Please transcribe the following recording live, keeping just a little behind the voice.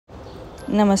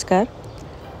नमस्कार.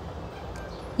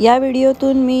 या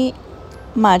व्हिडिओतून मी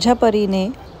माझ्या परीने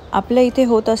आपल्या इथे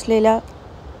होत असलेल्या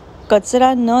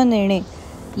कचरा न नेणे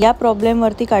या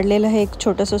प्रॉब्लेमवरती काढलेलं हे एक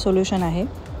छोटंसं सोल्युशन आहे.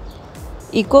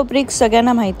 इको ब्रिक्स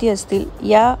सगळ्यांना माहिती असतील.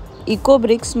 या इको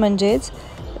ब्रिक्स म्हणजेच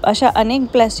अशा अनेक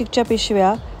प्लॅस्टिकच्या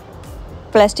पिशव्या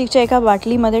प्लॅस्टिकच्या एका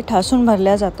बाटलीमध्ये ठासून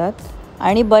भरल्या जातात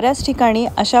आणि बऱ्याच ठिकाणी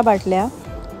अशा बाटल्या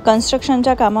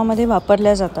कन्स्ट्रक्शनच्या कामामध्ये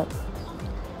वापरल्या जातात.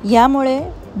 यामुळे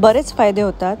बरेच फायदे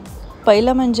होतात.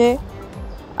 पहिलं म्हणजे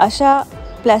अशा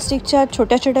प्लॅस्टिकच्या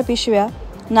छोट्या छोट्या पिशव्या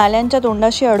नाल्यांच्या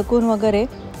तोंडाशी अडकून वगैरे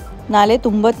नाले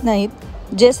तुंबत नाहीत,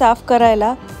 जे साफ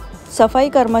करायला सफाई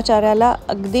कर्मचाऱ्याला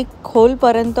अगदी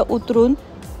खोलपर्यंत उतरून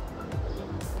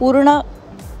पूर्ण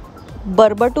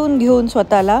बरबटून घेऊन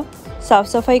स्वतःला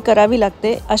साफसफाई करावी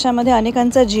लागते. अशामध्ये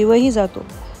अनेकांचा जीवही जातो.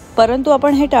 परंतु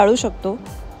आपण हे टाळू शकतो.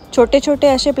 छोटे छोटे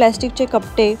असे प्लॅस्टिकचे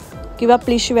कपटे किंवा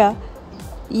पिशव्या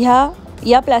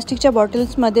या प्लॅस्टिकच्या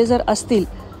बॉटल्समध्ये जर असतील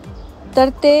तर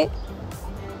ते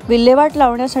विल्हेवाट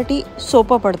लावण्यासाठी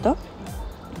सोपं पडतं.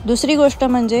 दुसरी गोष्ट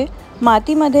म्हणजे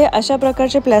मातीमध्ये अशा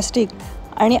प्रकारचे प्लॅस्टिक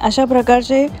आणि अशा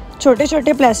प्रकारचे छोटे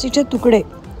छोटे प्लॅस्टिकचे तुकडे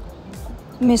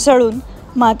मिसळून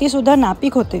मातीसुद्धा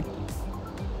नापीक होते.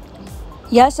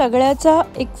 या सगळ्याचा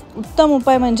एक उत्तम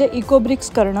उपाय म्हणजे इको ब्रिक्स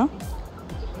करणं.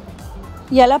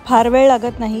 याला फार वेळ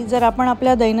लागत नाही. जर आपण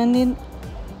आपल्या दैनंदिन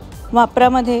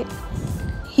वापरामध्ये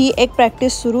ही एक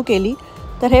प्रॅक्टिस सुरू केली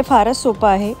तर हे फारच सोपं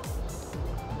आहे.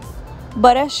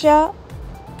 बऱ्याचशा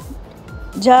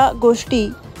ज्या गोष्टी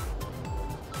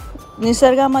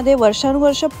निसर्गामध्ये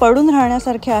वर्षानुवर्ष पडून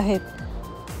राहण्यासारख्या आहेत,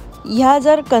 ह्या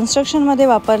जर कन्स्ट्रक्शनमध्ये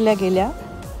वापरल्या गेल्या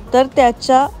तर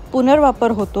त्याचा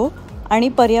पुनर्वापर होतो आणि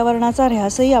पर्यावरणाचा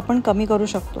ऱ्हासही आपण कमी करू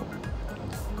शकतो.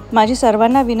 माझी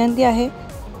सर्वांना विनंती आहे,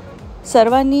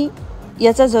 सर्वांनी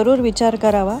याचा जरूर विचार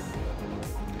करावा.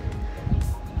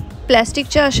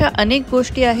 प्लॅस्टिकच्या अशा अनेक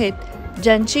गोष्टी आहेत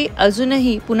ज्यांची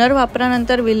अजूनही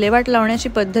पुनर्वापरानंतर विल्हेवाट लावण्याची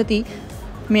पद्धती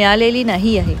मिळालेली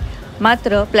नाही आहे.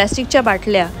 मात्र प्लॅस्टिकच्या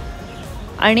बाटल्या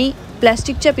आणि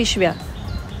प्लॅस्टिकच्या पिशव्या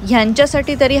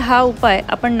ह्यांच्यासाठी तरी हा उपाय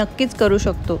आपण नक्कीच करू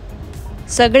शकतो.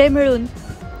 सगळे मिळून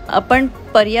आपण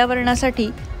पर्यावरणासाठी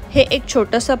हे एक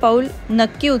छोटंसं पाऊल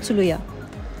नक्की उचलूया.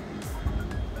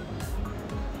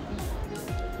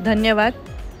 धन्यवाद.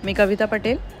 मी कविता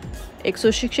पटेल, एक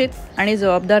सुशिक्षित आणि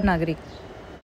जबाबदार नागरिक.